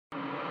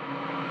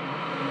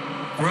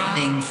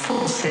Running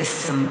full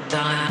system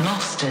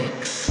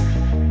diagnostics.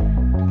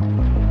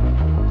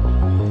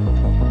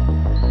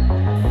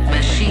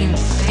 Machine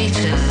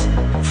status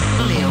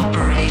fully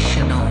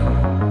operational.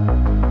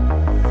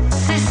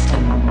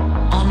 System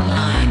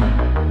online.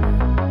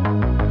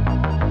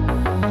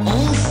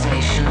 All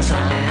stations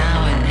are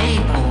now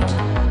enabled.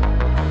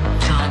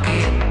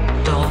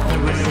 Target dog the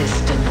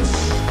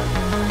resistance.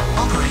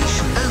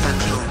 Operation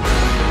Overkill.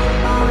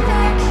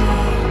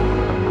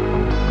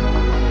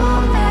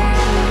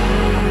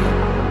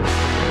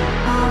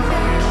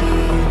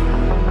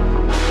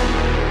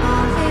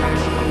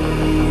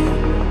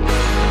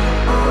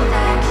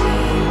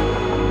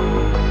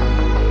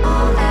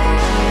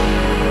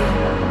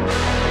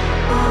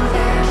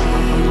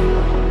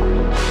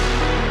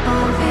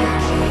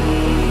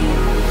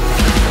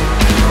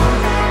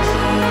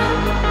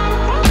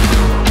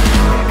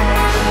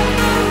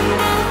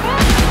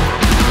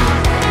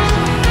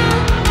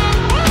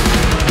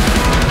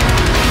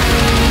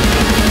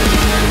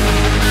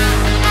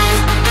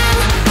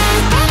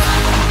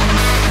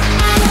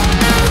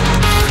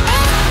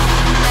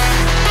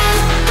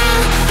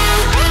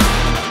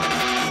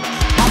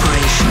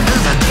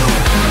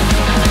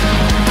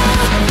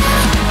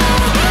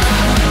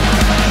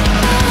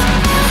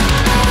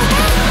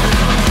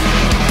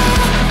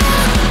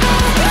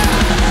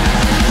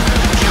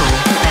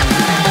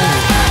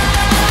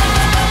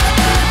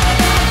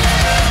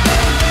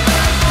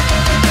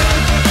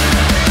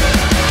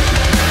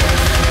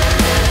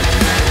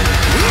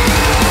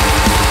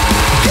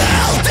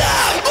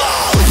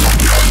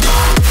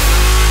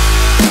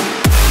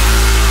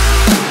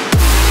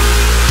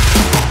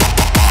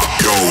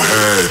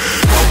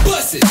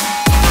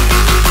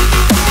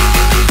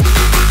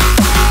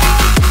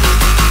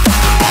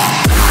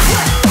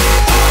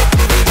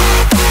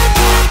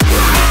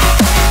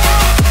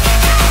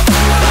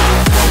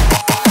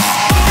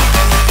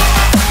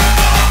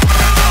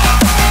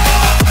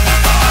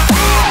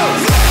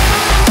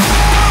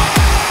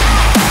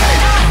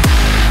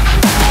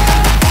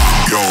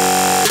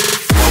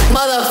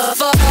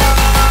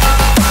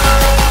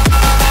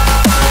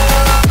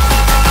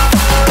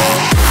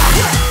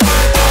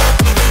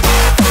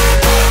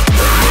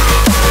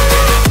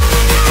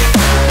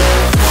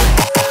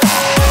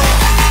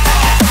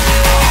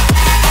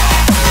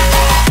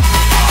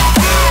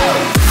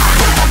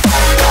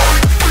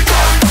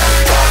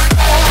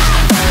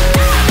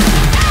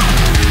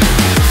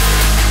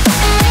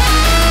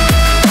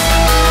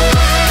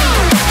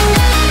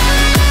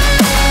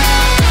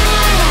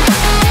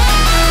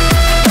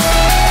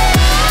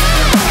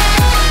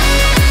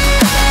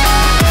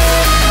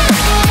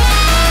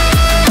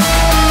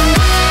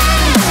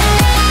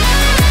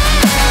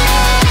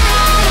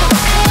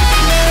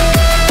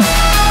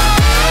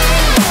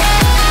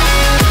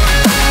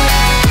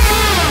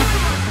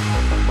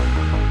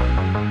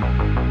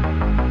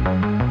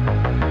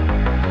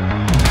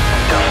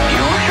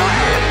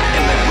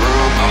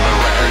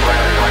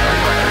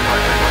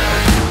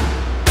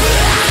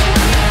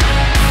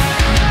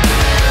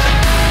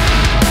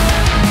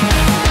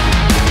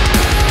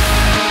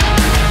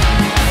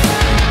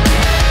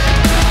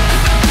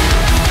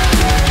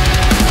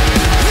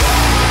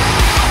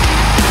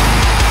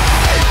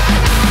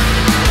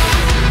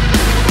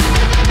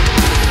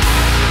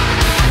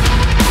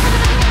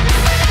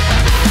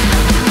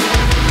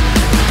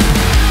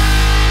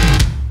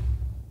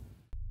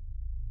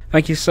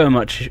 Thank you so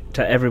much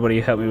to everybody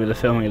who helped me with the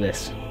filming of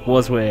this.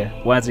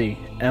 Wazweir, Wazzy,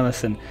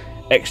 Emerson,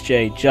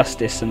 XJ,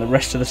 Justice and the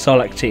rest of the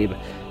Solak team.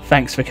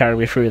 Thanks for carrying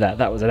me through that.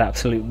 That was an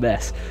absolute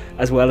mess.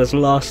 As well as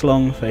Last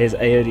Long for his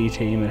AOD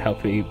team and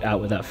helping me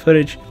out with that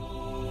footage.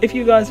 If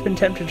you guys have been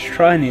tempted to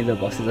try any of the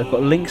bosses, I've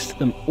got links to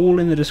them all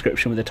in the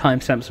description with the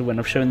timestamps of when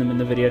I've shown them in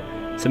the video,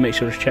 so make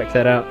sure to check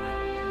that out.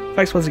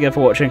 Thanks once again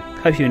for watching.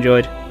 Hope you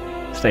enjoyed.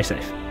 Stay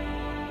safe.